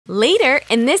Later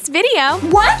in this video.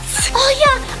 What? Oh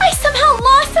yeah, I somehow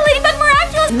lost the Ladybug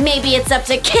Miraculous. Maybe it's up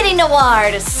to Kitty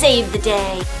Noir to save the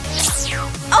day.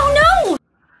 Oh no!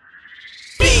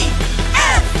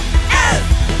 BFF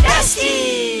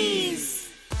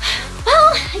Besties! Well,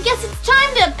 I guess it's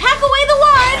time to pack away the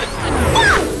wand.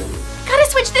 Ah! Gotta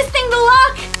switch this thing to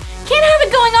lock. Can't have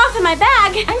it going off in my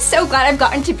bag. I'm so glad I've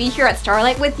gotten to be here at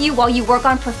Starlight with you while you work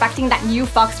on perfecting that new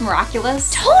Fox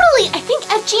Miraculous. Totally! I think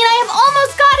FG and I have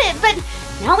almost got it, but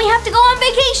now we have to go on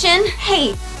vacation.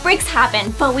 Hey, breaks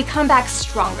happen, but we come back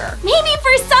stronger. Maybe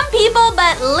for some people,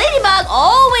 but Ladybug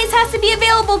always has to be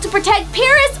available to protect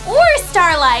Paris or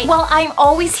Starlight. Well, I'm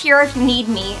always here if you need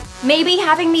me. Maybe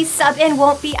having me sub in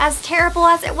won't be as terrible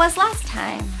as it was last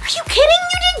time. Are you kidding?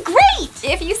 You did great!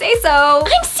 If you say so.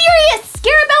 I'm serious!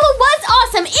 SCARABELLA was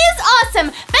awesome, is awesome!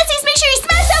 Besties, make sure you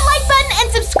smash that like button and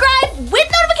subscribe with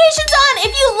notifications on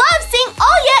if you love seeing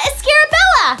ALYA as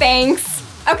SCARABELLA! Thanks.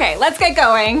 Okay, let's get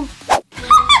going.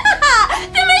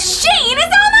 The machine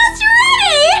is almost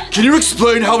ready! Can you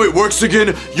explain how it works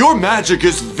again? Your magic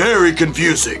is very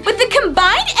confusing. With the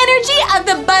combined energy of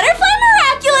the Butterfly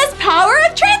Miraculous power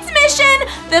of transmission,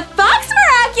 the Fox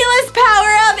Miraculous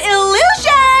power of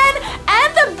illusion,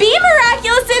 and the Bee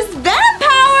Miraculous's venom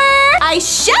power, I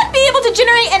should be able to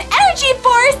generate an energy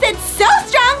force that's so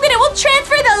strong that it will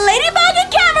transfer the Ladybug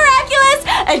and Cat Miraculous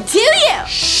to you.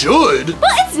 Should?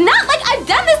 Well, it's not like I've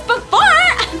done this before.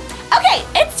 Okay,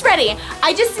 it's ready.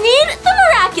 I just need the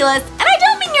Miraculous, and I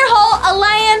don't mean your whole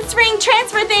alliance ring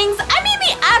transfer things. I mean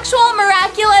the actual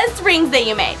Miraculous rings that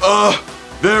you made.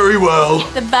 Very well.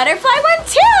 The butterfly one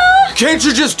too. Can't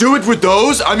you just do it with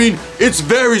those? I mean, it's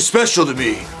very special to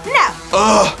me. No.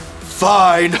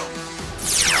 Fine.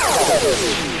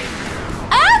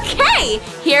 Okay,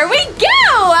 here we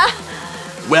go.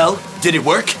 Well, did it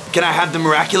work? Can I have the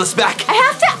miraculous back? I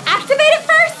have to activate it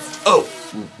first. Oh,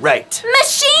 right.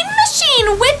 Machine,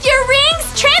 with your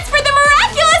rings, transfer the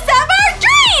miraculous of our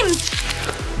dreams!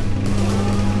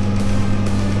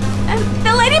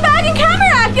 The Ladybug and Cat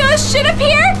Miraculous should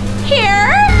appear here.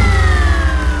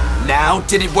 Now,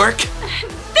 did it work?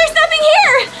 There's nothing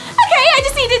here. Okay, I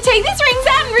just need to take these rings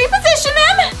out and reposition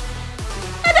them.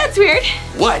 That's weird.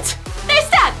 What? They're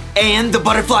stuck. And the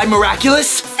butterfly miraculous?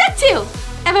 Stuck too,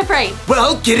 I'm afraid.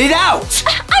 Well, get it out.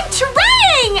 I'm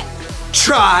trying!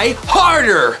 Try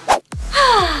harder.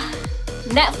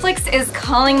 Netflix is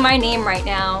calling my name right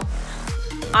now.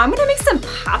 I'm gonna make some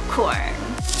popcorn.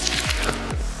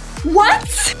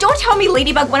 What? Don't tell me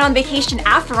Ladybug went on vacation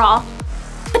after all.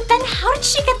 But then how did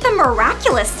she get the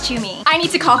miraculous to me? I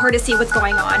need to call her to see what's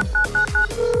going on.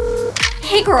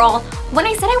 Hey girl, when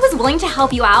I said I was willing to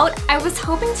help you out, I was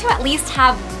hoping to at least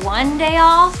have one day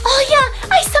off. Oh yeah,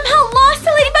 I somehow lost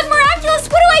the Ladybug Miraculous.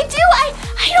 What do I do?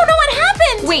 I don't know what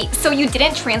happened. Wait, so you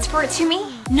didn't transfer it to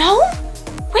me? No?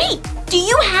 Wait, do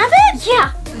you have it?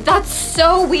 Yeah, that's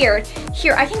so weird.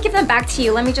 Here, I can give them back to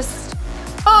you. Let me just...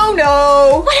 Oh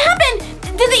no! What happened?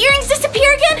 Did the earrings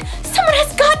disappear again? Someone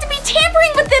has got to be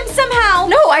tampering with them somehow.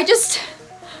 No, I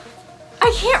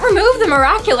can't remove the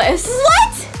miraculous.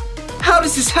 What? How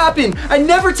does this happen? I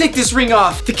never take this ring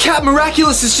off. The Cat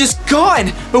Miraculous is just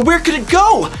gone. But where could it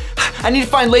go? I need to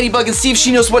find Ladybug and see if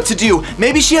she knows what to do.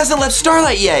 Maybe she hasn't left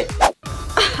Starlight yet.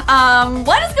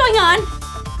 What is going on?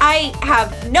 I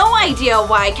have no idea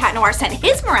why Cat Noir sent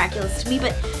his Miraculous to me,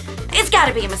 but it's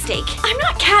gotta be a mistake. I'm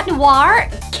not Cat Noir.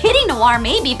 Kitty Noir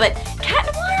maybe, but Cat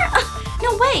Noir?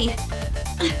 No way.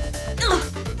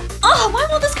 Oh, why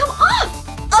won't this come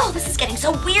off? Oh, this is getting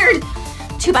so weird.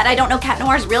 Too bad I don't know Cat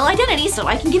Noir's real identity, so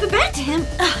I can give it back to him.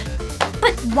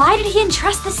 But why did he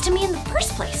entrust this to me in the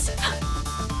first place?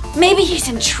 Maybe he's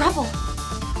in trouble.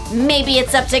 Maybe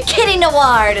it's up to Kitty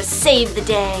Noir to save the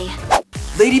day.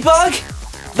 Ladybug?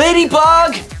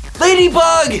 Ladybug!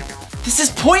 Ladybug! This is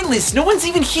pointless. No one's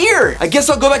even here. I guess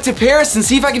I'll go back to Paris and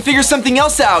see if I can figure something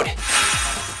else out.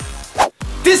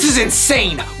 This is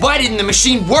insane. Why didn't the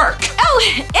machine work? Oh,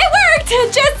 it worked,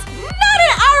 just not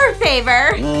in our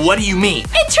favor. What do you mean?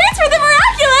 It transferred the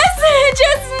miraculous,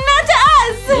 just not to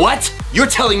us. What? You're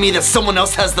telling me that someone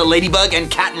else has the Ladybug and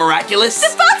Cat Miraculous?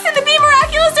 The Fox and the Bee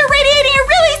Miraculous are radiating a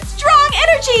really strong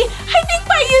energy. I think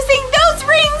by using those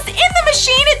rings in the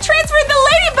machine, it transferred the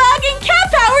Ladybug and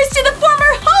Cat powers to the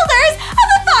former holders of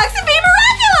the Fox and Bee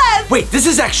Miraculous. Wait, this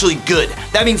is actually good.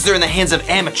 That means they're in the hands of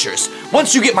amateurs.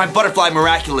 Once you get my Butterfly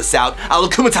Miraculous out, I'll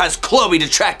akumatize Chloe to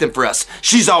track them for us.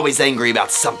 She's always angry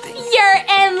about something. You're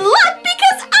in luck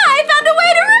because I found a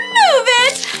way to remove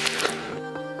it.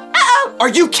 Uh-oh. Are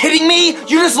you kidding me?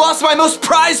 You just lost my most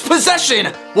prized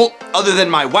possession! Well, other than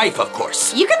my wife, of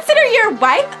course. You consider your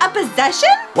wife a possession?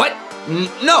 What?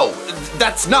 No,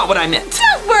 that's not what I meant.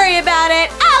 Don't worry about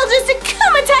it. I'll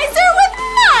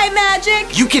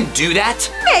You can do that?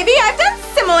 Maybe I've done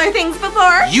similar things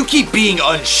before. You keep being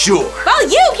unsure. Well,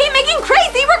 you keep making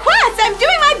crazy requests. I'm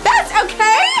doing my best,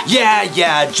 okay?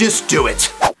 Yeah, just do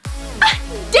it.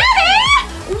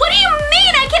 Daddy! What do you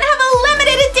mean I can have a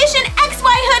limited edition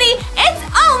XY hoodie? It's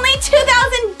only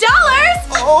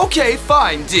 $2,000! Okay,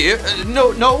 fine, dear.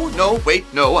 No,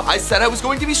 wait, no. I said I was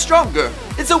going to be stronger.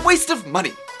 It's a waste of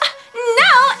money.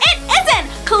 No, it isn't!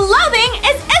 Clothing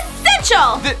is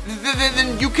essential!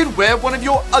 Then you can wear one of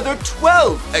your other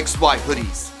 12 XY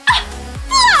hoodies.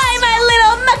 Fly, my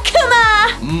little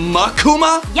Makuma!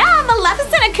 Makuma? Yeah,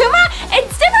 Maleficent Akuma.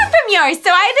 It's different from yours,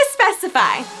 so I had to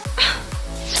specify.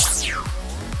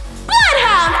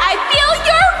 Bloodhound, I feel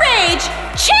your rage!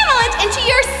 Channel it into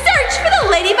your search for the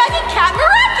Ladybug and Cat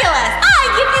Miraculous! I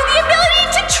give you the ability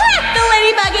to track the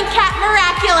Ladybug and Cat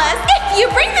Miraculous! If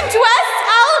you bring them to us,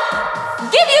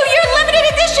 I'll give you your limited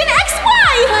edition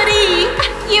XY hoodie!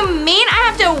 You mean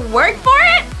I have to work for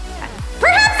it?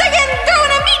 Perhaps I can throw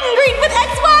in a meet and greet with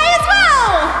XY as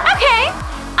well! Okay,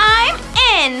 I'm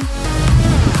in!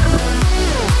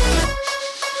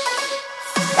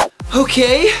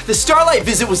 Okay, the Starlight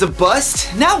visit was a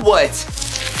bust. Now what?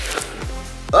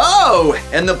 Oh,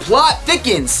 and the plot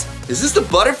thickens. Is this the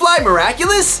Butterfly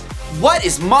Miraculous? What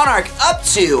is Monarch up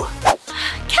to?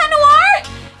 Cat Noir?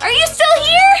 Are you still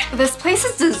here? This place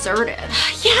is deserted.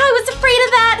 Yeah, I was afraid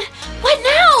of that. What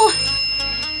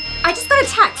now? I just got a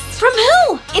text. From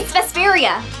who? It's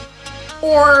Vesperia.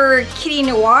 Or Kitty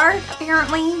Noir,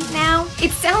 apparently, now.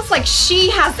 It sounds like she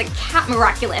has the Cat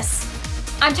Miraculous.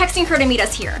 I'm texting her to meet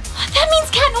us here. That means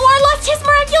Cat Noir lost his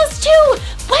Miraculous too!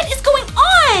 What is going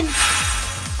on?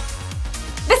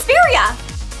 Vesperia!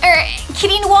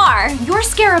 Kitty Noir, you're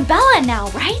Scarabella now,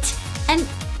 right? And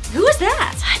who is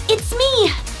that? It's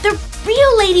me, the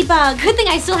real Ladybug. Good thing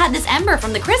I still had this ember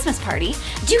from the Christmas party.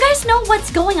 Do you guys know what's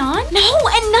going on? No,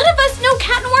 and none of us know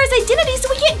Cat Noir's identity, so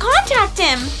we can't contact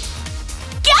him.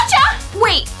 Gotcha!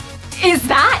 Wait, is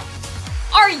that?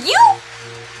 Are you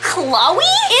Chloe?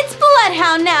 It's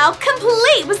Bloodhound now,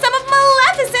 complete with some of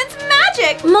Maleficent's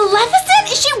magic. Maleficent?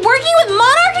 Is she working with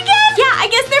Monarch again? Yeah, I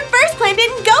guess their first plan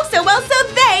didn't go so well, so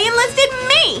they enlisted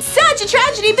me. Such a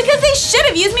tragedy because they should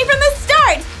have used me from the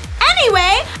start.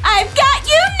 Anyway, I've got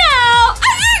you now.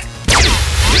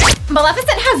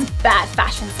 Maleficent has bad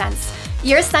fashion sense.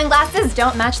 Your sunglasses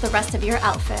don't match the rest of your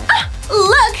outfit.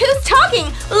 Look who's talking.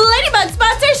 Ladybug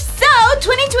sponsor So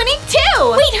 2022.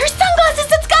 Wait, her sunglasses,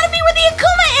 that's gotta be where the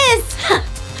Akuma is.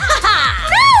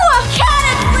 No,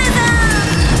 cataclysm.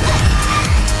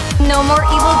 No more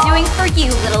evil doing for you,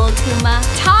 little Akuma.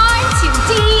 Time to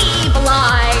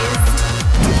de-evilize.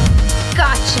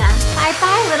 Gotcha.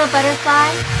 Bye-bye, little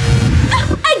butterfly.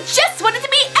 I just wanted to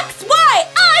be XY.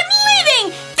 I'm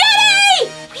leaving. Daddy!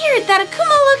 Weird, that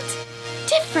Akuma looked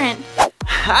different.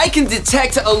 I can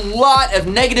detect a lot of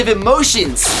negative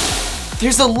emotions.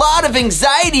 There's a lot of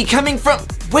anxiety coming from...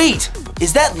 Wait,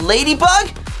 is that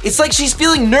Ladybug? It's like she's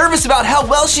feeling nervous about how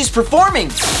well she's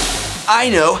performing. I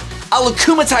know. I'll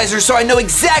Akumatize her so I know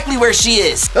exactly where she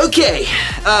is. Okay,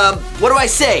 what do I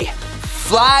say?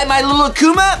 Fly, my little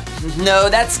Akuma? No,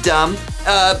 that's dumb.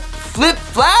 Flip,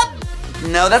 flap?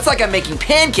 No, that's like I'm making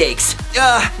pancakes.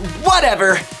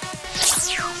 Whatever.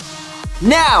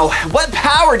 Now, what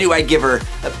power do I give her?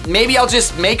 Maybe I'll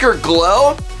just make her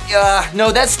glow?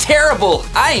 No, that's terrible.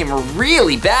 I am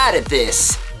really bad at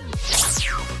this.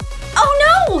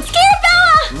 Oh no,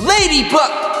 Scarabella!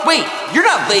 Ladybug! Wait, you're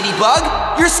not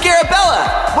Ladybug. You're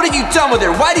Scarabella. What have you done with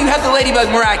her? Why do you have the Ladybug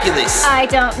Miraculous? I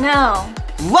don't know.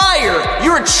 Liar!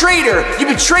 You're a traitor! You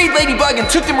betrayed Ladybug and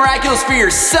took the Miraculous for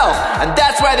yourself, and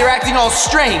that's why they're acting all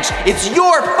strange. It's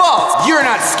your fault! You're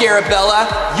not Scarabella,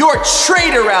 you're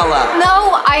Traitorella!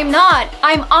 No, I'm not.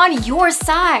 I'm on your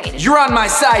side. You're on my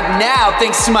side now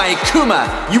thanks to my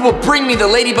Akuma. You will bring me the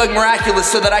Ladybug Miraculous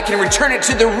so that I can return it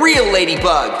to the real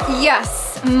Ladybug.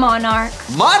 Yes, Monarch.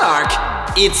 Monarch?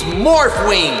 It's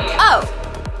Morphwing! Oh,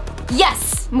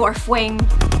 yes, Morphwing.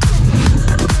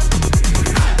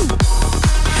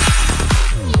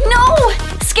 No!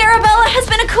 Scarabella has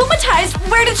been akumatized.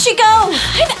 Where did she go?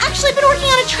 I've actually been working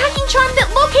on a tracking charm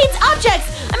that locates objects.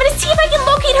 I'm gonna see if I can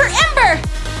locate her ember.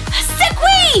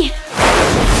 Sickwe!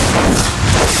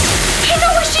 I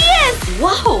know where she is!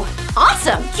 Whoa,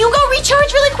 awesome. You go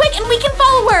recharge really quick and we can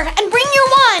follow her. And bring your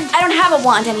wand. I don't have a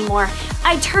wand anymore.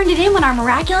 I turned it in when our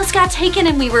Miraculous got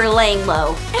taken and we were laying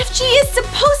low. FG is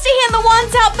supposed to hand the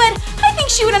wands out, but I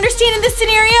think she would understand in this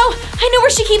scenario. I know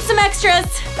where she keeps some extras.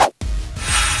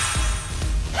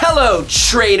 Hello,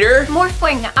 traitor!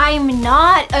 Morphwing, I'm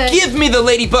not a... Give me the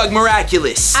Ladybug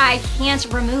Miraculous! I can't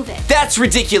remove it. That's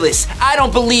ridiculous! I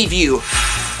don't believe you!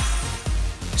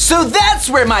 So that's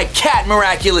where my cat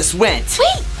miraculous went.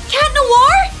 Wait, Cat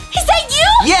Noir? Is that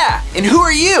you? Yeah, and who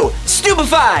are you?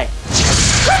 Stupefy!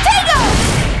 Protego!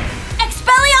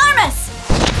 Expelliarmus!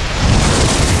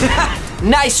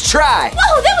 Nice try.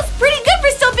 Whoa, that was pretty good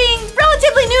for still being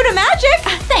relatively new to magic.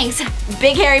 Thanks,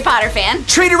 big Harry Potter fan.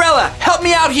 Traderella, help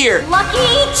me out here. Lucky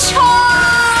Charm!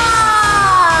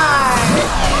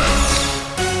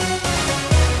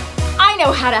 I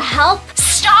know how to help.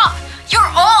 Stop! You're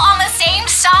all on the same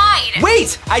side!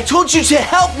 Wait, I told you to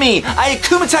help me. I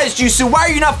akumatized you, so why are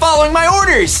you not following my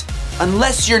orders?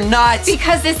 Unless you're not...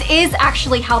 Because this is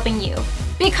actually helping you.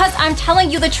 Because I'm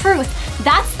telling you the truth.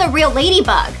 That's the real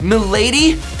ladybug.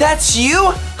 Milady? That's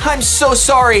you? I'm so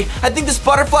sorry. I think this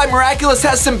butterfly miraculous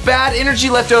has some bad energy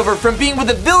left over from being with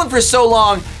a villain for so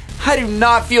long. I do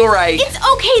not feel right. It's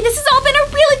okay, this has all been a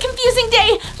really confusing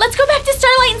day. Let's go back to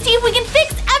Starlight and see if we can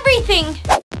fix everything.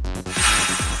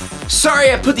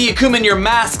 Sorry I put the Akuma in your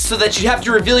mask so that you have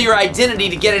to reveal your identity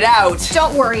to get it out.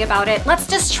 Don't worry about it. Let's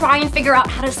just try and figure out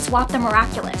how to swap the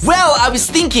miraculous. Well, I was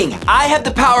thinking, I have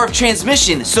the power of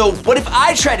transmission, so what if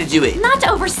I try to do it? Not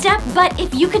to overstep, but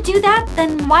if you could do that,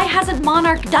 then why hasn't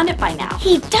Monarch done it by now?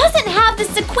 He doesn't have the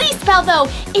Sequoia spell though.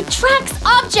 It tracks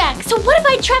objects. So what if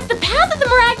I track the path of the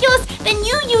miraculous, then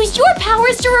you use your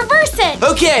powers to reverse it?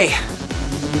 Okay.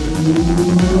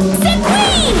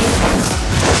 Sequoia!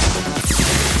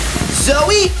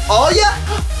 Zoe? ALYA?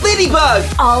 Ladybug!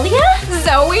 ALYA?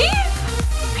 ZOE?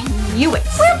 I knew it.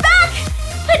 We're back!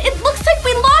 But it looks like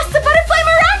we lost the butterfly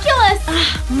miraculous!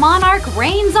 Monarch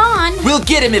reigns on. We'll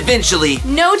get him eventually.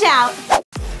 No doubt.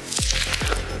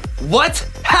 What?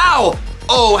 How?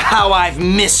 Oh, how I've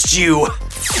missed you.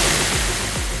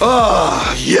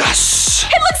 Ah, yes.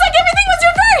 It looks like everything was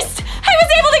reversed! I was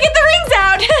able to get the rings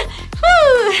out!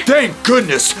 Whew. Thank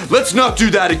goodness. Let's not do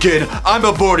that again. I'm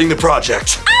aborting the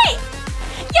project.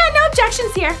 Yeah, no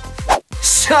objections here.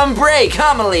 Some break,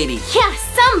 huh, milady? Yeah,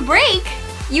 some break.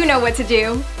 You know what to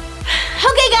do.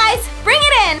 Okay, guys, bring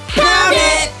it in. Pound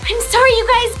it! I'm sorry, you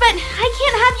guys, but I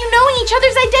can't have you knowing each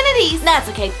other's identities. That's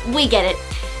okay. We get it.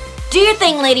 Do your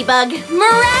thing, Ladybug.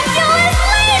 Miraculous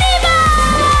Ladybug!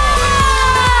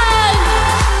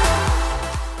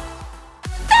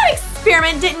 That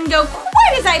experiment didn't go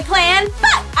quite as I planned,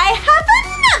 but I have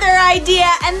another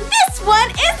idea, and this one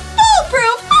is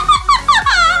foolproof.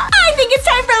 I think it's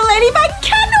time for Ladybug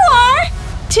Cat Noir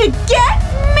to get